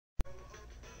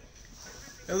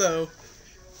Hello.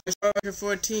 It's Rocket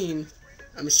 14.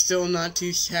 I'm still not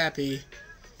too happy.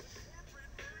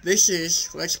 This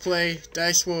is Let's Play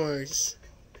Dice Wars.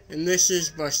 And this is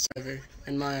Busdriver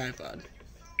and my iPod.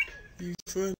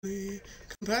 User-friendly,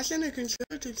 compassionate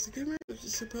conservatives, the government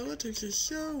the politics is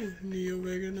so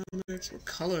neo-Reaganomics. What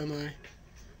color am I?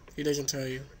 He doesn't tell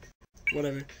you.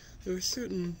 Whatever. There are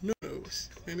certain no-nos.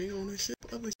 Claiming ownership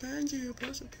of the Spanish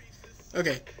possible.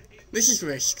 Okay. This is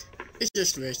Risk. It's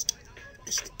just Risk.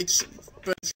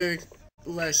 But it's very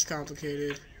less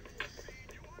complicated.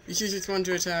 You choose which one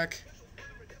to attack.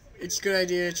 It's a good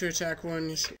idea to attack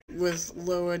ones with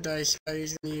lower dice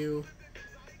values than you.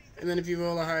 And then if you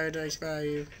roll a higher dice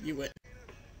value, you win.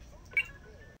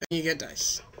 And you get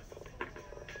dice.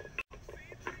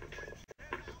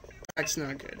 That's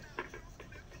not good.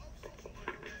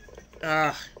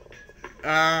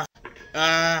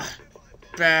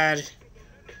 Bad.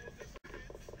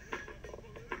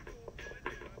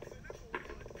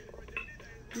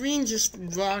 Green just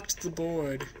rocked the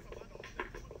board.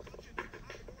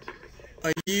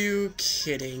 Are you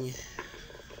kidding?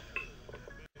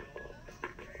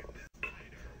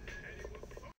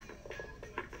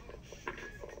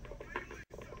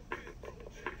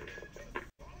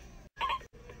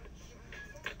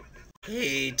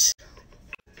 Eight.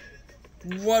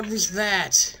 What was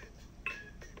that?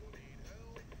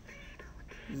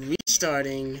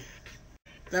 Restarting.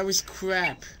 That was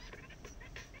crap.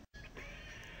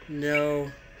 No.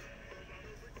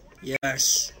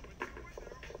 Yes.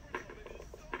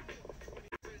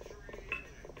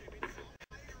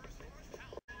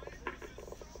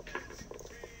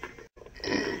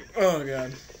 Oh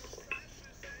god.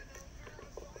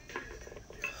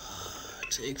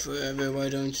 Take forever, why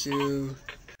don't you?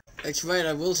 That's right,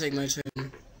 I will take my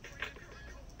turn.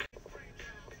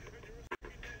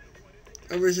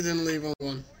 I wish I didn't leave on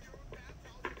one.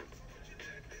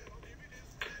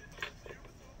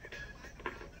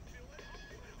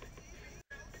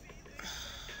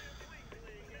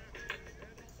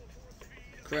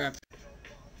 Crap.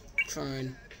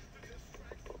 Fine.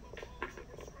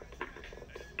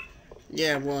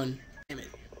 Yeah, one. Damn it.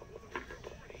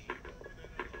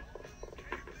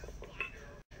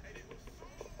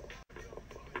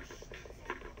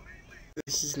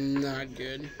 This is not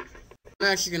good. I'm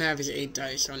actually gonna have his 8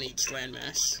 dice on each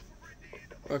landmass.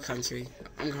 Or country.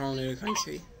 I'm calling it a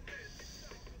country.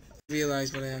 I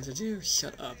realize what I have to do.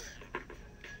 Shut up.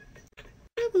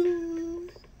 Boo-boo.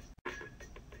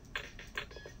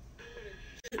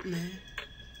 Shit, man.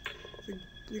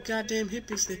 The goddamn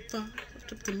hippies, they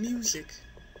fucked up the music.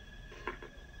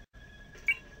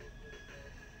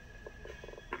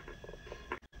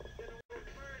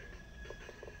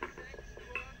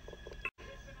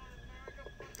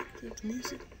 The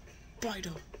music.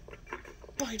 Bido.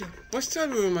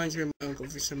 Busdriver reminds me of my uncle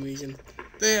for some reason.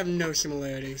 They have no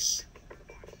similarities.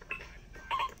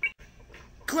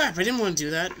 Crap, I didn't want to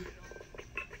do that.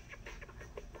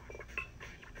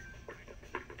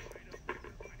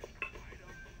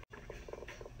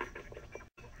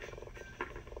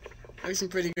 I'm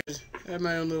pretty good. I have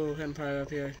my own little empire up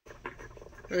here.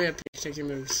 Hurry up, take your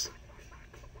moves.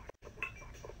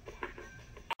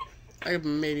 I could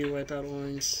maybe wipe out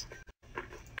orange.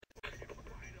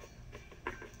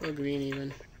 Or green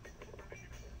even.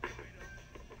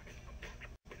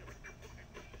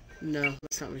 No,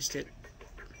 let's not risk it.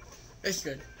 That's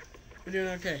good. We're doing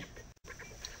okay.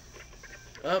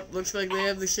 Oh, looks like they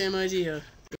have the same idea.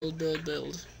 Build.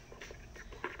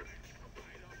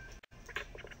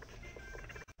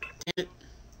 Damn it.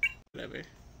 Whatever.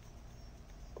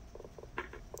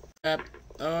 Crap.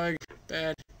 Oh,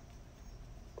 bad.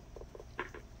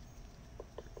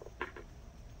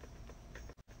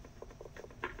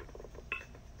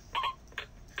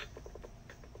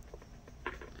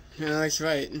 No, that's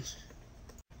right.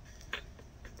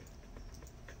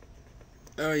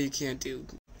 Oh, you can't do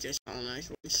just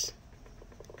colonize voice.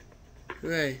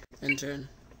 Hooray, end turn.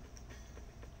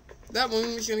 That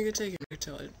one was gonna get taken, I could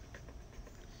tell it.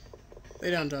 Lay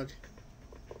down, dog.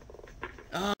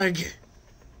 Ugh.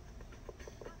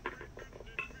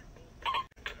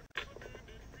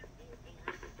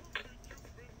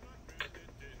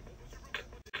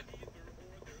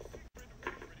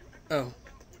 Oh.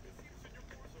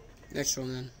 Next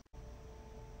one then.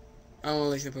 I don't want to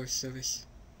like the postal service.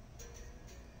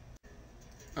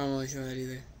 I don't like that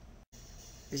either.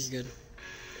 This is good.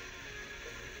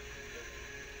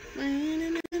 I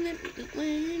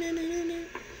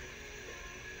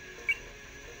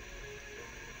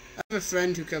have a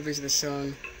friend who covers this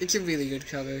song. It's a really good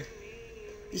cover.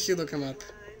 You should look him up.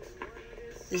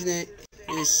 His name,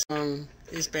 his song,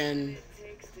 his band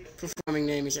performing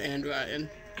name is And Ryan.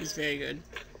 He's very good.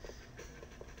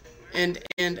 And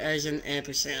as an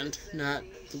ampersand, not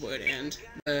the word and.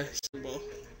 The symbol.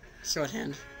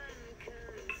 Shorthand.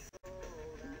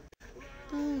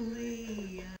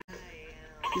 He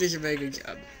does a very good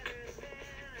job.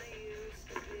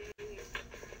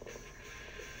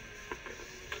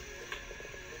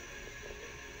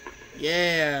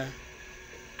 Yeah!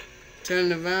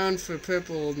 Turn around for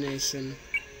Purple Nation.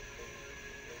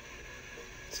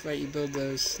 That's right, you build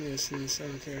those nations, I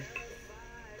don't care.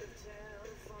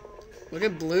 Look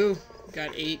at Blue.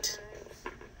 Got 8.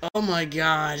 Oh my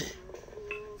god.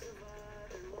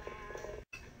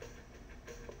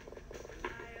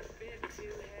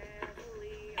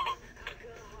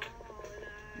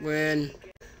 Win.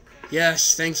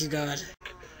 Yes, thank you, God.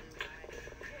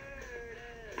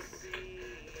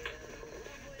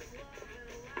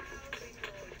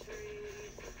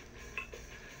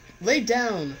 Lay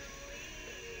down.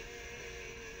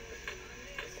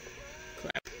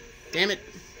 Crap. Damn it.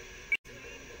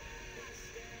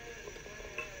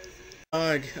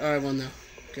 Ugh. Oh, I won though.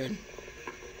 Good.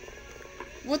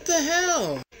 What the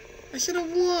hell? I should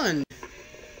have won.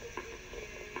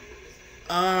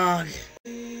 Ugh.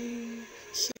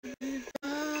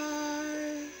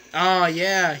 Oh,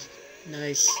 yeah.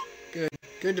 Nice. Good.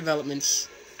 Good developments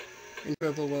in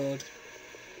Purple World.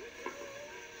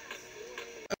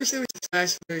 I wish there was a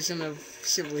fast version of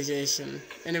Civilization,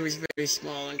 and it was very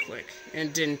small and quick,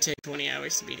 and didn't take 20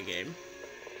 hours to beat a game.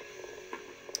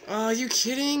 Oh, are you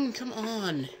kidding? Come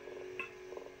on.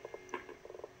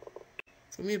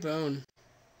 Throw me a bone.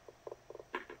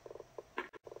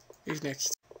 Who's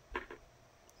next?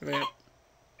 Hurry up.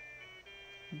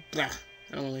 Blah.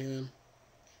 I don't want to leave them.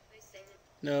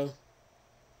 No.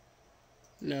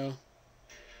 No.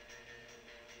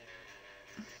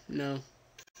 No.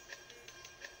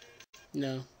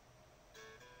 No.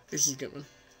 This is a good one.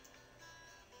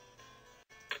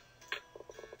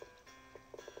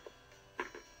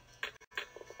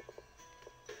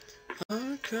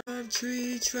 A carved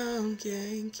tree trunk,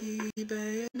 Yankee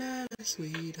bayonet,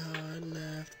 sweetheart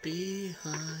left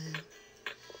behind.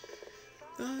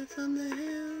 Far from the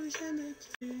hills and the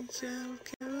trees,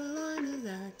 South Carolina,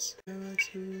 that's where our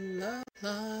true love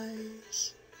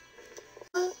lies.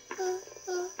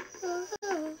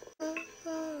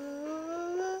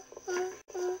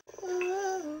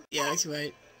 Yeah, that's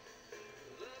right.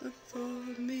 Look for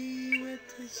me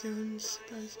with the sun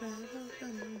splashed out of my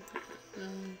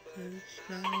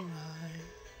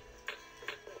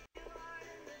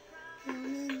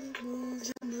and the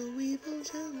moves and the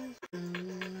weevils and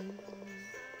the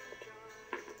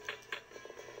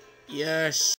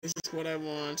yes, this is what I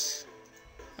want.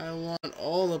 I want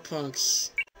all the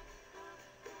punks.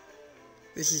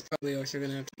 This is probably also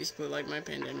gonna have to be split like my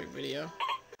pandemic video.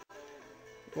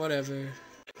 Whatever.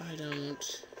 I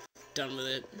don't. Done with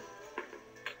it.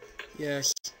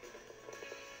 Yes.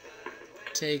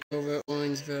 Take over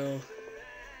Orangeville.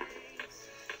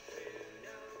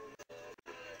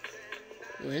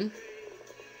 Win?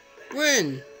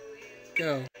 Win!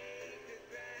 Go.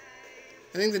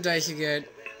 I think the dice you get,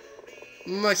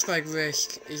 much like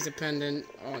Risk, is dependent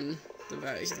on the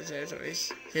values of the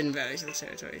territories. Hidden values of the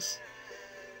territories.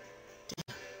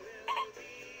 Damn.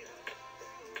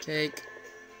 Take.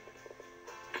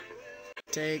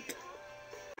 Take.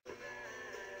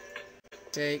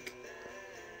 Take.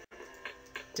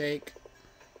 Take.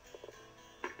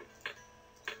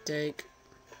 Take.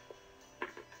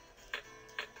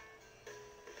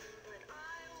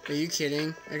 Are you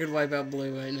kidding? I could wipe out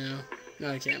Blue right now.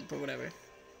 No, I can't, but whatever.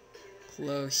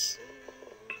 Close.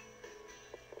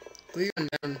 Blue going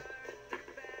down.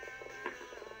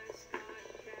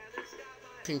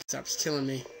 Pink stops killing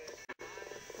me.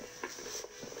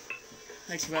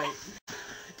 That's right.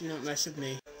 Do not mess with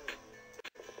me.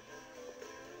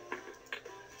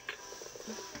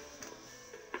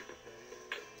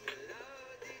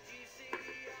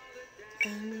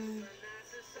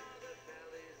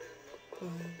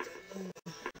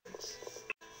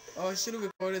 Oh, I should have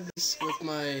recorded this with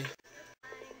my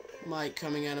mic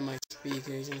coming out of my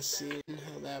speakers and seeing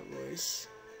how that works.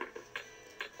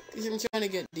 Because I'm trying to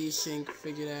get desync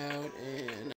figured out,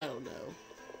 and I don't know.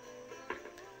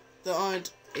 There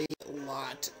aren't a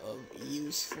lot of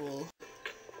useful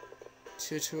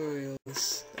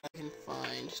tutorials that I can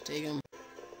find. Take them.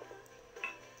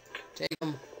 Take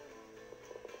them.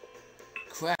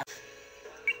 Crap.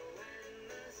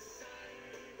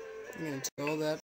 I'm gonna take all that